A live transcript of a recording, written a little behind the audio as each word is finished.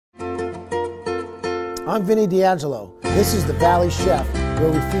I'm Vinnie DeAngelo. This is the Valley Chef,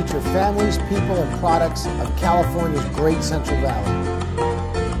 where we feature families, people, and products of California's great Central Valley.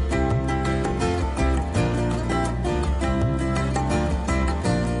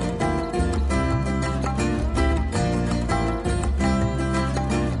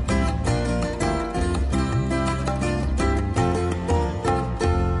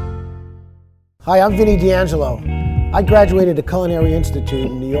 Hi, I'm Vinnie DeAngelo. I graduated at Culinary Institute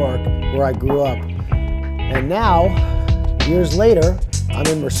in New York, where I grew up. And now, years later, I'm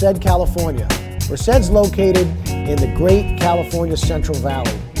in Merced, California. Merced's located in the great California Central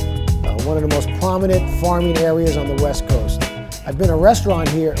Valley, one of the most prominent farming areas on the West Coast. I've been a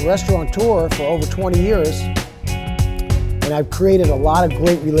restaurateur for over 20 years, and I've created a lot of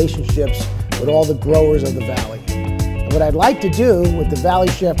great relationships with all the growers of the valley. And what I'd like to do with the Valley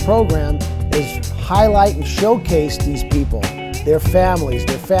Chef program is highlight and showcase these people, their families,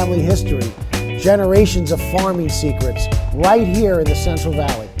 their family history, generations of farming secrets right here in the Central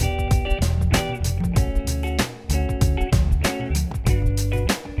Valley.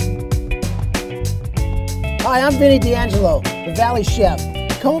 Hi, I'm Vinnie DeAngelo, the Valley Chef.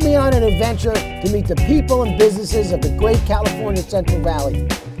 Come with me on an adventure to meet the people and businesses of the great California Central Valley.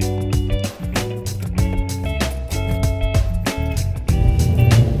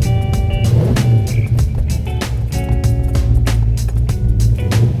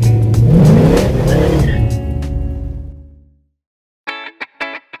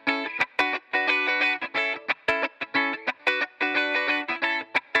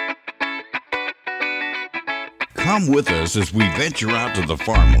 Come with us as we venture out to the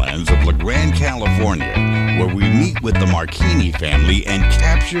farmlands of La Grande, California, where we meet with the Marchini family and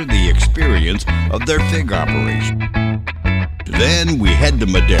capture the experience of their fig operation. Then we head to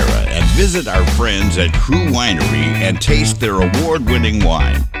Madera and visit our friends at Crew Winery and taste their award-winning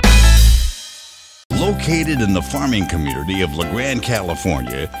wine. Located in the farming community of La Grande,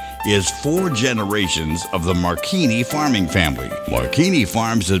 California, is 4 generations of the Marchini farming family. Marchini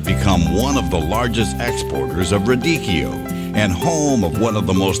Farms has become one of the largest exporters of radicchio and home of one of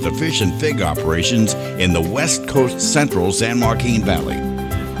the most efficient fig operations in the West Coast Central San Joaquin Valley.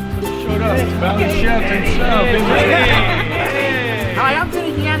 Showed up, Valley Chef himself. Hi, I'm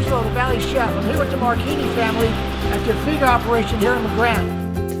Vinnie DeAngelo, the Valley Chef. I'm here with the Marchini family at their fig operation here in La Grande.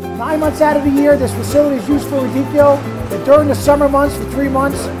 9 months out of the year, this facility is used for radicchio, but during the summer months, for 3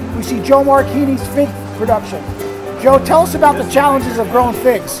 months, we see Joe Marchini's fig production. Joe, tell us about the challenges of growing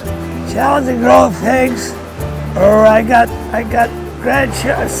figs. Challenge of growing figs, I got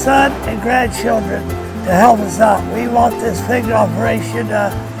son and grandchildren to help us out. We bought this fig operation,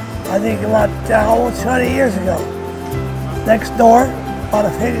 I think about almost 20 years ago. Next door, bought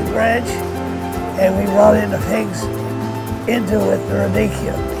a fig branch, and we brought in the figs into it with the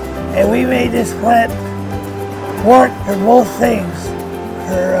radicchio. And we made this plant work for both things,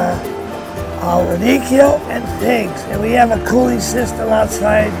 for radicchio and figs. And we have a cooling system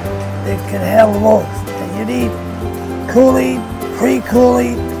outside that can handle both. And you need cooling,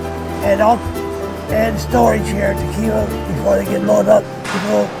 pre-cooling, and storage here to keep them before they get loaded up to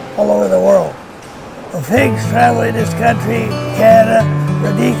go all over the world. The figs travel in this country, Canada,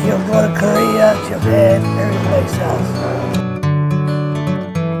 radicchio go to Korea, Japan, every place else.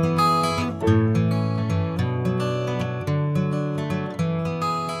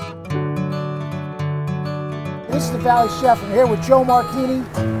 This is the Valley Chef. I'm here with Joe Marchini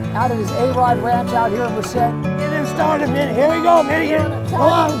out at his A-Rod Ranch out here in Merced. Get him started, Vinnie. Here we go, Vinnie.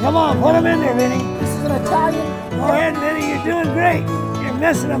 Come on, put him in there, Vinnie. This is an Italian. Go ahead, Vinnie. You're doing great. You're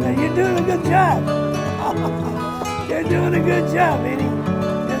missing them, and you're doing a good job. You're doing a good job, Vinnie.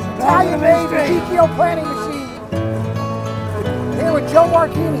 Italian-made radicchio planting machine. Here with Joe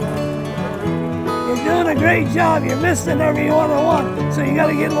Marchini. You're doing a great job. You're missing every one, so you got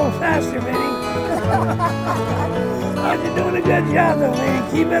to get a little faster, Vinnie. You're doing a good job, though, Vinnie.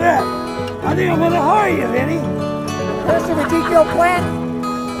 Keep it up. I think I'm going to hire you, Vinnie. Here's the radicchio plant.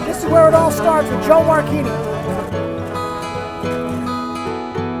 This is where it all starts with Joe Marchini.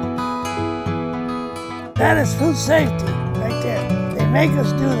 That is food safety, right there. They make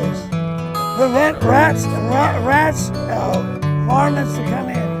us do this. Prevent rats, varmints to come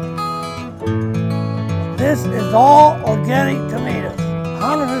in. This is all organic tomatoes,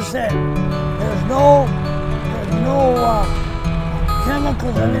 100%. There's no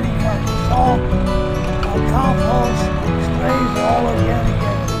chemicals of any kind. It's all compost, sprays, all organic.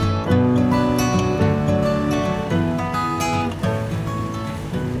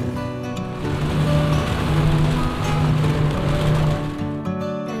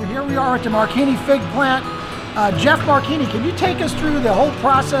 Here we are at the Marchini fig plant. Chef Marchini, can you take us through the whole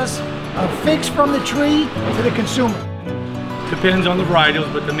process of figs from the tree to the consumer? Depends on the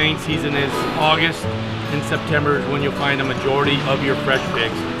varietals, but the main season is August and September is when you'll find a majority of your fresh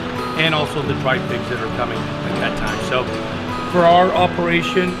figs, and also the dried figs that are coming at that time. So for our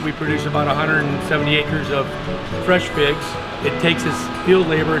operation, we produce about 170 acres of fresh figs. It takes us field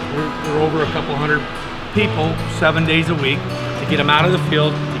labor, we're over a couple hundred people 7 days a week to get them out of the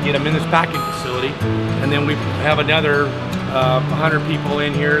field, to get them in this packing facility. And then we have another 100 people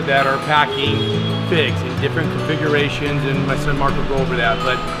in here that are packing figs in different configurations, and my son Mark will go over that.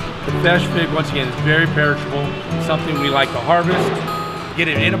 But the fresh fig, once again, is very perishable, something we like to harvest, get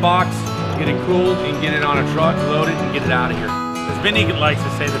it in a box, get it cooled, and get it on a truck, load it, and get it out of here. As Vinny likes to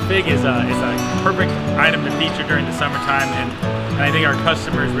say, the fig is a perfect item to feature during the summertime, and I think our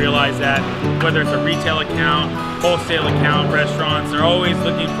customers realize that. Whether it's a retail account, wholesale account, restaurants, they're always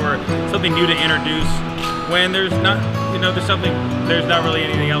looking for something new to introduce when there's not, there's not really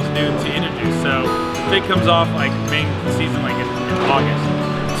anything else new to introduce. So the fig comes off like main season, like in August.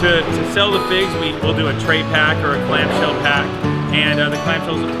 To sell the figs, we'll do a tray pack or a clamshell pack, and the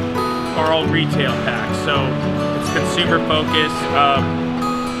clamshells are all retail packs. So consumer focus.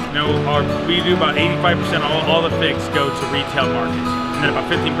 We do about 85% of all the figs go to retail markets, and then about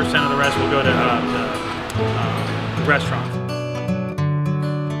 15% of the rest will go to the restaurants.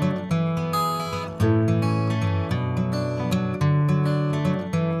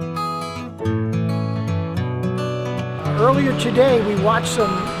 Earlier today, we watched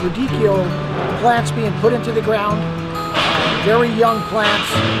some radicchio plants being put into the ground, very young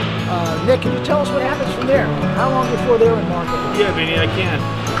plants. Nick, can you tell us what happens from there? How long before they're in market? Yeah, Vinny, I can.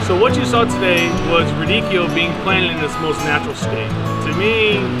 So what you saw today was radicchio being planted in its most natural state. To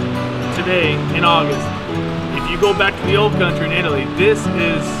me, today, in August, if you go back to the old country in Italy, this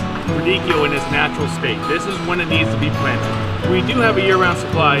is radicchio in its natural state. This is when it needs to be planted. We do have a year-round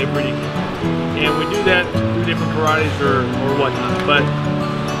supply of radicchio, and we do that through different varieties or whatnot. But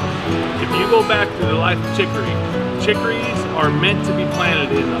if you go back to the life of chicory, chicories are meant to be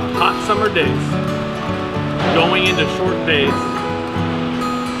planted in the hot summer days, going into short days,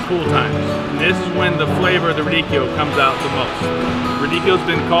 cool times. And this is when the flavor of the radicchio comes out the most. Radicchio's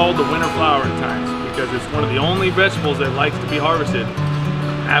been called the winter flower at times because it's one of the only vegetables that likes to be harvested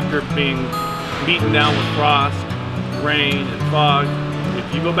after being beaten down with frost, rain, and fog.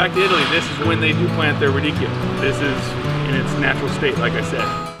 If you go back to Italy, this is when they do plant their radicchio. This is in its natural state, like I said.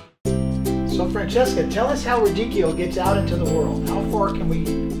 So Francesca, tell us how radicchio gets out into the world. How far can you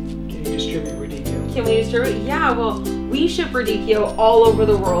distribute radicchio? Can we distribute? Yeah, well, we ship radicchio all over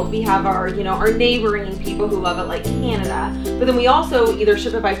the world. We have our, our neighboring people who love it, like Canada. But then we also either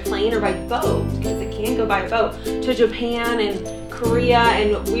ship it by plane or by boat, because it can go by boat, to Japan and Korea,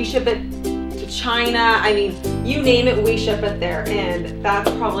 and we ship it to China. I mean, you name it, we ship it there. And that's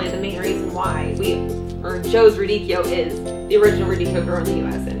probably the main reason why Joe's radicchio is the original radicchio grower in the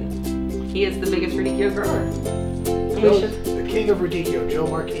U.S. and he is the biggest radicchio grower. The king of radicchio, Joe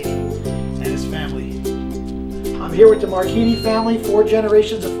Marchini, and his family. I'm here with the Marchini family, 4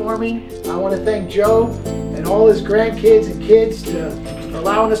 generations of farming. I want to thank Joe and all his grandkids and kids for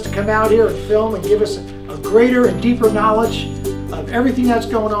allowing us to come out here and film and give us a greater and deeper knowledge of everything that's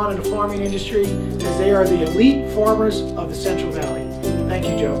going on in the farming industry, as they are the elite farmers of the Central Valley. Thank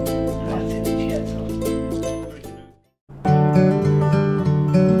you, Joe.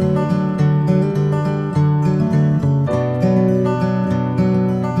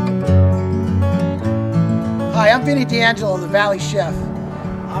 Hi, I'm Vinnie DeAngelo, the Valley Chef.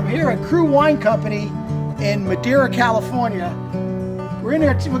 I'm here at Crew Wine Company in Madera, California. We're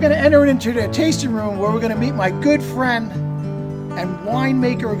going to enter into the tasting room where we're going to meet my good friend and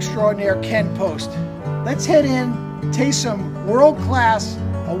winemaker extraordinaire, Ken Post. Let's head in, taste some world-class,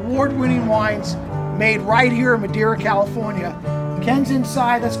 award-winning wines made right here in Madera, California. Ken's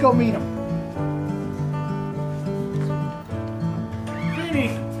inside. Let's go meet him.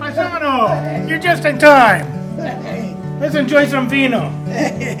 Vinnie, paisano, you're just in time. Hey. Let's enjoy some vino.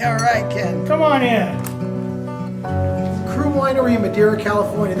 Hey, all right, Ken. Come on in. Crew Winery in Madera,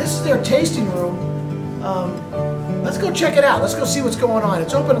 California. This is their tasting room. Let's go check it out. Let's go see what's going on.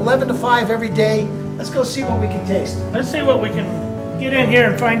 It's open 11 to 5 every day. Let's go see what we can taste. Let's see what we can get in here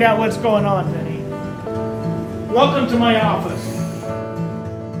and find out what's going on, Vinnie. Welcome to my office.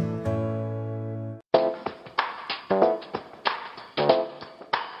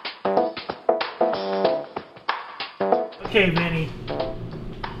 Okay, Vinnie.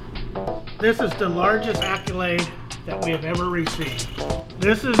 This is the largest accolade that we have ever received.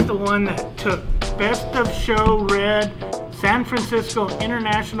 This is the one that took Best of Show Red San Francisco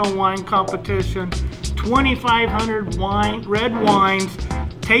International Wine Competition, 2,500 red wines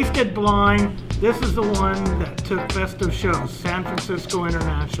tasted blind. This is the one that took Best of Show, San Francisco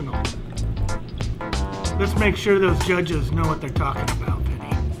International. Let's make sure those judges know what they're talking about,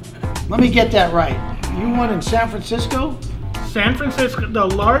 Vinny. Let me get that right. You won in San Francisco? San Francisco, the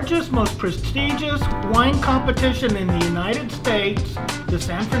largest, most prestigious wine competition in the United States, the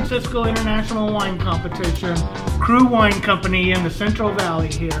San Francisco International Wine Competition, Crew Wine Company in the Central Valley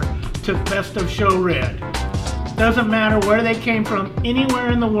here, took Best of Show Red. Doesn't matter where they came from,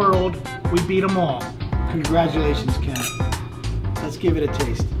 anywhere in the world, we beat them all. Congratulations, Ken. Let's give it a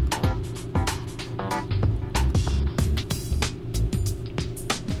taste.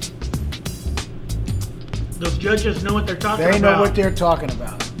 Those judges know what they're talking about. They know what they're talking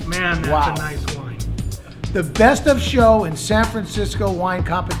about. Man, that's a nice wine. The Best of Show in San Francisco Wine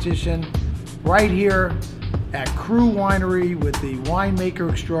Competition right here at Crew Winery with the winemaker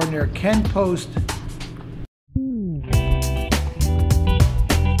extraordinaire Ken Post.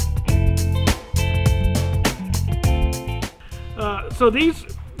 So these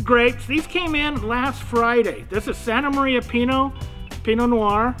grapes, these came in last Friday. This is Santa Maria Pinot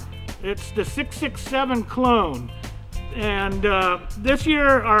Noir. It's the 667 clone. And this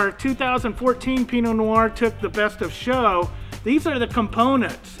year, our 2014 Pinot Noir took the Best of Show. These are the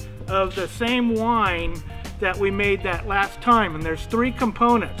components of the same wine that we made that last time. And there's 3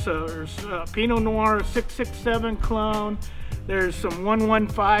 components. So there's Pinot Noir 667 clone, there's some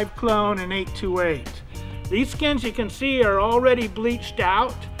 115 clone, and 828. These skins you can see are already bleached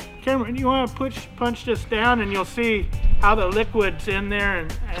out. Cameron, you want to punch this down and you'll see how the liquid's in there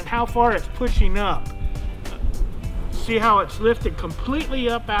and how far it's pushing up. See how it's lifted completely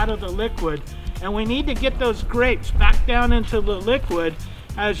up out of the liquid. And we need to get those grapes back down into the liquid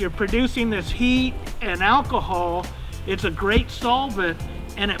as you're producing this heat and alcohol. It's a great solvent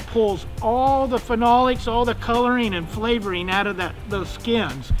and it pulls all the phenolics, all the coloring and flavoring out of those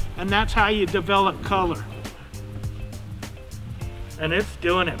skins. And that's how you develop color. And it's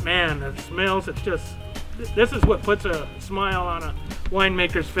doing it, man. It smells, it's just, this is what puts a smile on a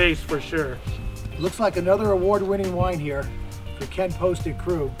winemaker's face for sure. Looks like another award-winning wine here for Ken Post and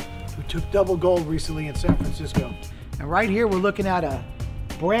crew, who took double gold recently in San Francisco. And right here we're looking at a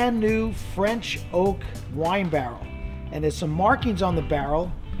brand new French oak wine barrel. And there's some markings on the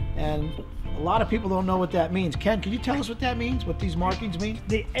barrel, and a lot of people don't know what that means. Ken, can you tell us what that means, what these markings mean?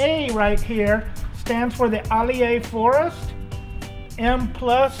 The A right here stands for the Allier Forest. M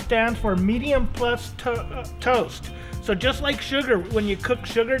plus stands for medium plus toast. So just like sugar, when you cook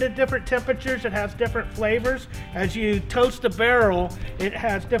sugar to different temperatures, it has different flavors. As you toast the barrel, it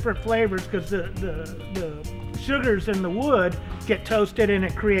has different flavors because the sugars in the wood get toasted and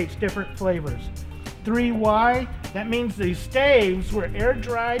it creates different flavors. 3Y, that means these staves were air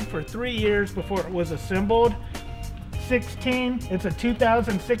dried for 3 years before it was assembled. 16, it's a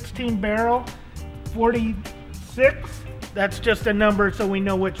 2016 barrel. 46, that's just a number so we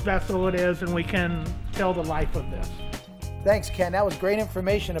know which vessel it is and we can tell the life of this. Thanks, Ken. That was great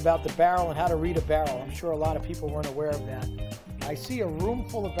information about the barrel and how to read a barrel. I'm sure a lot of people weren't aware of that. I see a room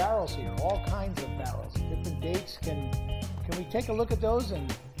full of barrels here, all kinds of barrels, different dates. Can we take a look at those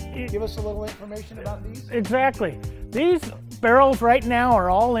and give us a little information about these? Exactly. These barrels right now are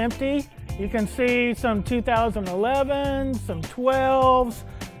all empty. You can see some 2011s, some 12s,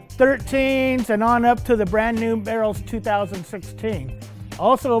 13s, and on up to the brand new barrels 2016.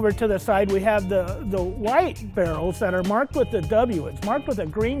 Also over to the side we have the white barrels that are marked with the W. It's marked with a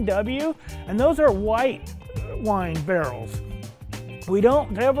green W, and those are white wine barrels. We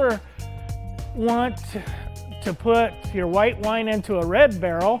don't ever want to put your white wine into a red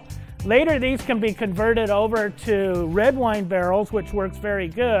barrel. Later these can be converted over to red wine barrels, which works very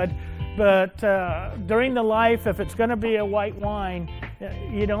good, but during the life, if it's going to be a white wine,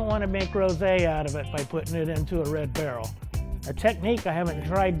 you don't want to make rosé out of it by putting it into a red barrel. A technique I haven't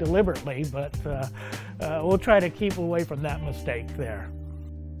tried deliberately, but we'll try to keep away from that mistake there.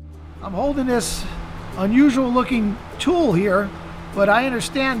 I'm holding this unusual looking tool here, but I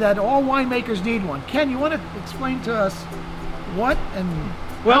understand that all winemakers need one. Ken, you want to explain to us what and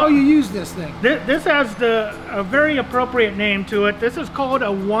how you use this thing? This has a very appropriate name to it. This is called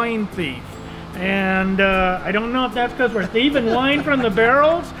a wine thief. And I don't know if that's because we're thieving wine from the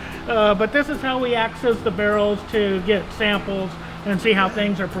barrels, but this is how we access the barrels to get samples and see how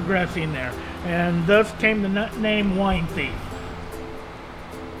things are progressing there. And thus came the name Wine Thief.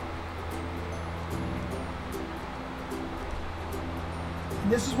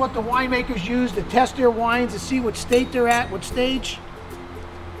 And this is what the winemakers use to test their wines, to see what state they're at, what stage?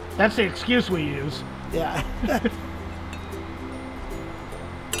 That's the excuse we use. Yeah.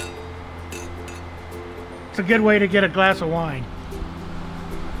 It's a good way to get a glass of wine.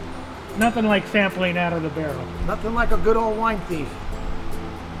 Nothing like sampling out of the barrel. Nothing like a good old wine thief.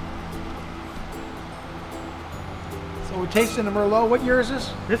 So we're tasting the Merlot. What year is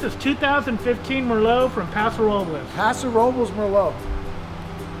this? This is 2015 Merlot from Paso Robles. Paso Robles Merlot.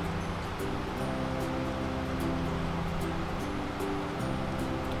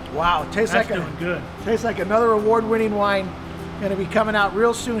 Wow, it tastes That's like doing good. Tastes like another award-winning wine. Going to be coming out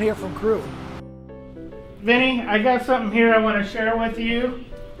real soon here from Crew. Vinny, I got something here I want to share with you.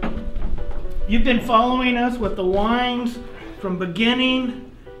 You've been following us with the wines from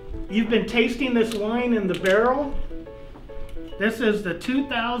beginning. You've been tasting this wine in the barrel. This is the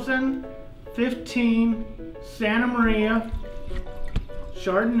 2015 Santa Maria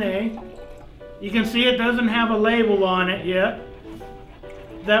Chardonnay. You can see it doesn't have a label on it yet.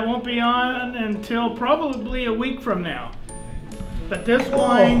 That won't be on until probably a week from now. But this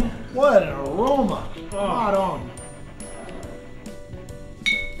wine... What an aroma. Spot on.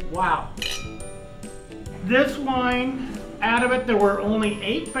 Wow. This wine, out of it, there were only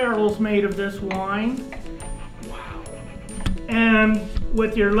 8 barrels made of this wine. Wow. And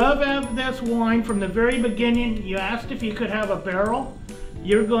with your love of this wine from the very beginning, you asked if you could have a barrel.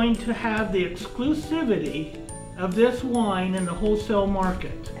 You're going to have the exclusivity of this wine in the wholesale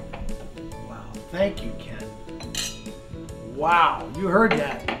market. Wow. Thank you, Ken. Wow. You heard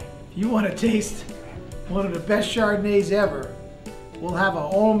that. If you want to taste one of the best Chardonnays ever, we'll have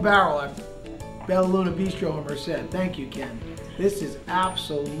our own barrel at Bella Luna Bistro in Merced. Thank you, Ken. This is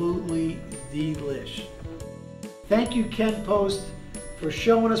absolutely delish. Thank you, Ken Post, for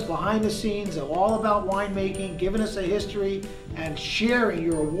showing us behind the scenes of all about winemaking, giving us a history, and sharing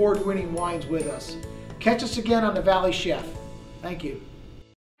your award-winning wines with us. Catch us again on The Valley Chef. Thank you.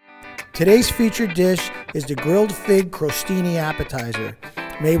 Today's featured dish is the grilled fig crostini appetizer,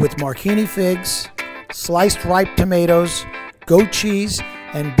 made with martini figs, sliced ripe tomatoes, goat cheese,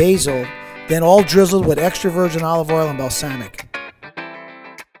 and basil, then all drizzled with extra virgin olive oil and balsamic.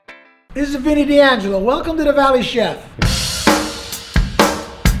 This is Vinnie DeAngelo. Welcome to The Valley Chef.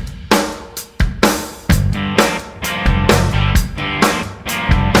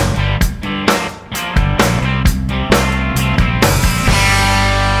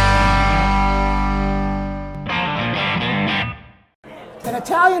 In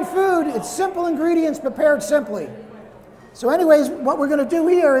Italian food, it's simple ingredients prepared simply. So anyways, what we're going to do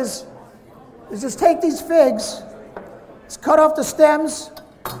here is just take these figs, let's cut off the stems.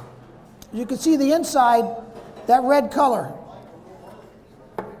 You can see the inside, that red color.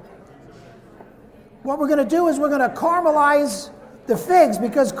 What we're going to do is we're going to caramelize the figs,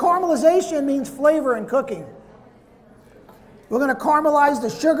 because caramelization means flavor in cooking. We're going to caramelize the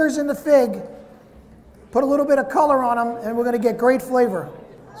sugars in the fig, put a little bit of color on them, and we're going to get great flavor.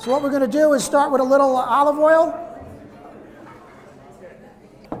 So what we're going to do is start with a little olive oil.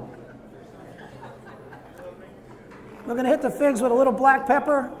 We're going to hit the figs with a little black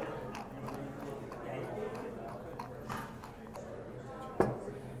pepper.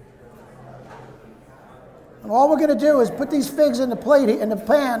 And all we're going to do is put these figs in the plate, in the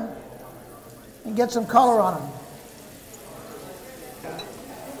pan, and get some color on them.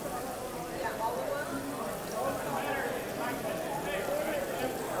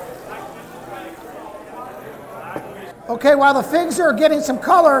 Okay, while the figs are getting some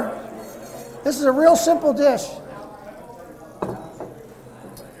color, this is a real simple dish.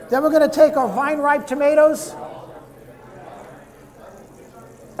 Then we're going to take our vine-ripe tomatoes.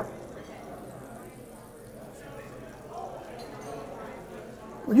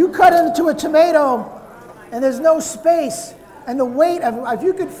 When you cut into a tomato and there's no space, and the weight of, if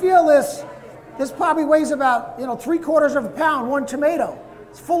you could feel this, this probably weighs about, 3/4 of a pound, one tomato.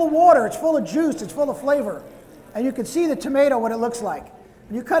 It's full of water, it's full of juice, it's full of flavor. And you can see the tomato, what it looks like.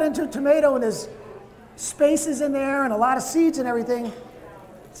 When you cut into a tomato and there's spaces in there and a lot of seeds and everything,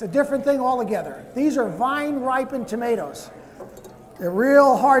 it's a different thing altogether. These are vine-ripened tomatoes. They're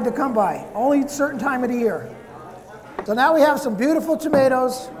real hard to come by, only a certain time of the year. So now we have some beautiful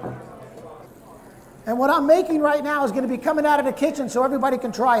tomatoes. And what I'm making right now is going to be coming out of the kitchen so everybody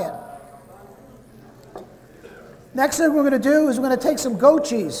can try it. Next thing we're going to do is we're going to take some goat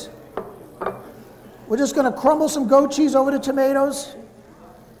cheese. We're just going to crumble some goat cheese over the tomatoes.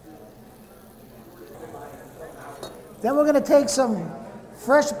 Then we're going to take some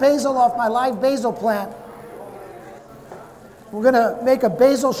fresh basil off my live basil plant. We're going to make a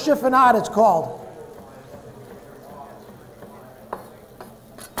basil chiffonade, it's called.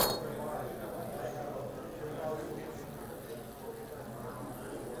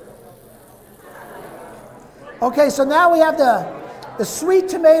 Okay, so now we have the sweet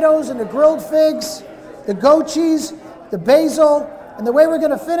tomatoes and the grilled figs, the goat cheese, the basil, And the way we're going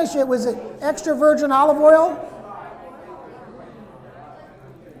to finish it was extra virgin olive oil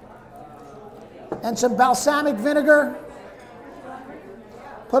and some balsamic vinegar.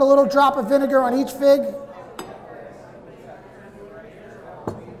 Put a little drop of vinegar on each fig.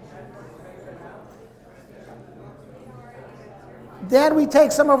 Then we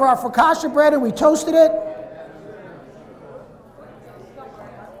take some of our focaccia bread and we toasted it.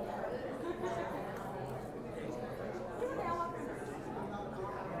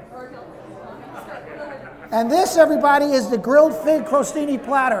 And this, everybody, is the grilled fig crostini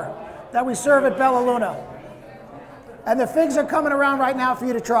platter that we serve at Bella Luna. And the figs are coming around right now for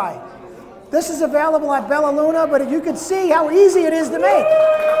you to try. This is available at Bella Luna, but you can see how easy it is to make.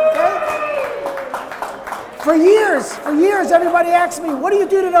 Okay? For years, everybody asked me, what do you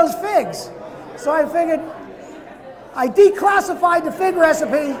do to those figs? So I figured, I declassified the fig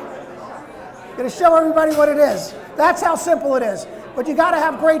recipe. I'm going to show everybody what it is. That's how simple it is. But you got to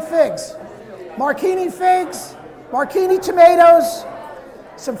have great figs. Marquini figs, Marquini tomatoes,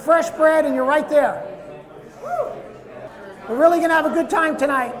 some fresh bread, and you're right there. We're really going to have a good time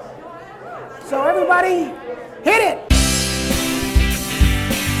tonight. So everybody, hit it!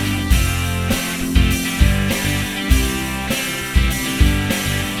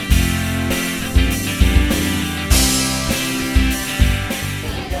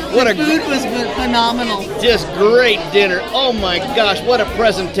 The food was phenomenal. Just great dinner. Oh my gosh, what a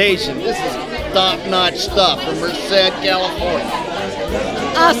presentation. This is top-notch stuff from Merced, California.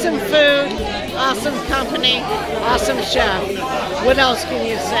 Awesome food, awesome company, awesome chef. What else can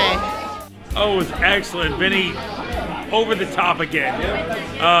you say? Oh, it was excellent. Vinny, over the top again.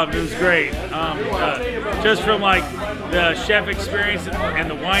 It was great. Just from like the chef experience and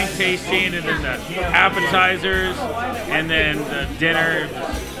the wine tasting and then the appetizers and then the dinner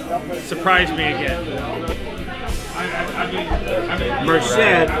surprised me again. Merced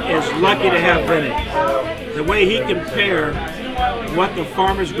is lucky to have Vinny. The way he can pair what the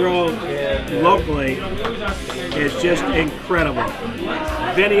farmers grow locally is just incredible.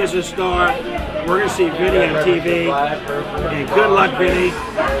 Vinny is a star. We're going to see Vinny on TV. And good luck, Vinny.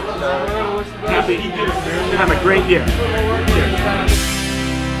 Have a great year.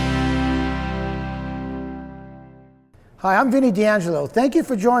 Hi, I'm Vinnie DeAngelo. Thank you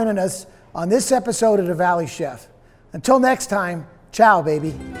for joining us on this episode of The Valley Chef. Until next time, ciao,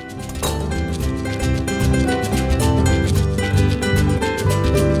 baby.